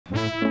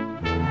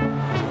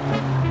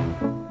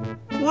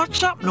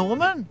What's up,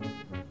 Norman?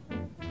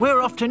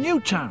 We're off to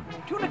Newtown. Do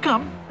you want to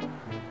come?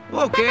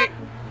 OK.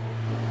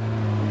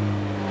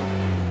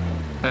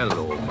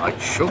 Hello, my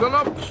sugar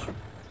lumps.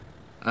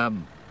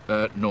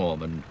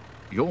 Norman,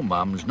 your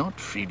mum's not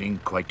feeling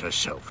quite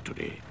herself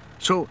today,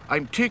 so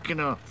I'm taking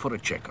her for a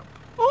checkup.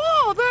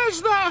 Oh,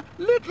 there's the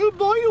little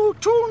boy who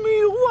told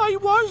me who I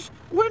was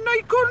when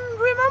I couldn't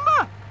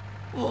remember.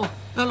 Oh,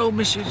 hello,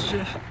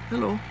 Mrs.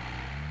 Hello.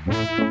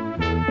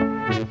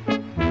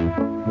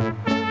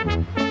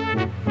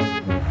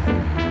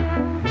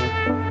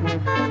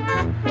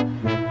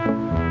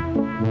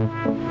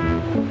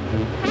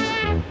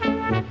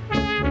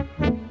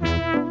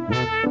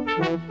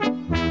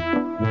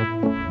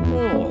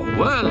 Oh,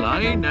 well,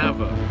 I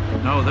never.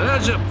 Now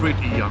there's a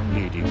pretty young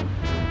lady.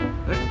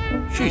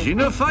 She's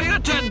in a fire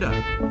tender.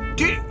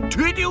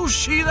 Did you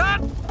see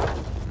that?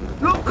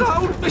 Look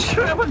out,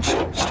 Mr. Evans.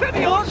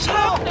 Steady on. What's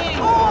happening?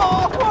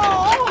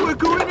 Oh, we're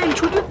going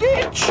into the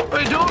ditch.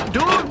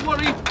 Don't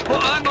worry. Oh,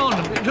 hang on.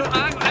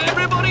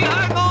 Everybody,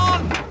 hang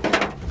on.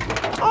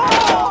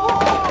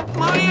 Oh,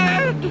 my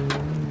head.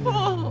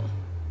 Oh.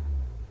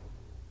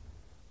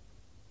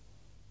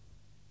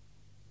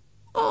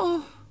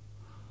 Oh.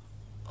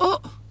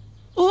 Oh.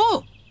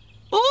 Oh.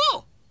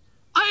 Oh,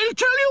 I'll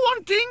tell you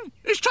one thing.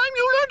 It's time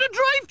you learn to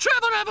drive,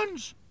 Trevor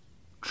Evans.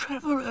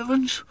 Trevor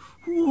Evans?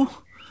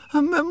 Oh,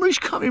 her memory's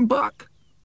coming back.